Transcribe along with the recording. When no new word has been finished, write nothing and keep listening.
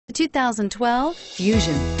2012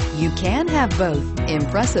 Fusion. You can have both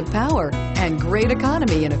impressive power and great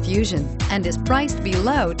economy in a Fusion, and is priced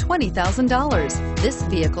below $20,000. This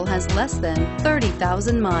vehicle has less than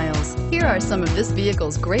 30,000 miles. Here are some of this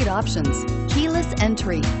vehicle's great options: keyless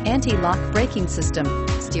entry, anti-lock braking system,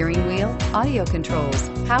 steering wheel audio controls,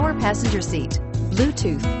 power passenger seat,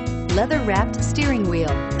 Bluetooth, leather-wrapped steering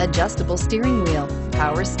wheel, adjustable steering wheel,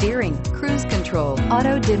 power steering, cruise control,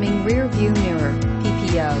 auto-dimming rear view mirror,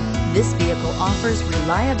 PPO. This vehicle offers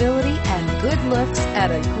reliability and good looks at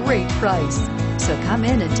a great price. So come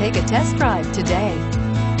in and take a test drive today.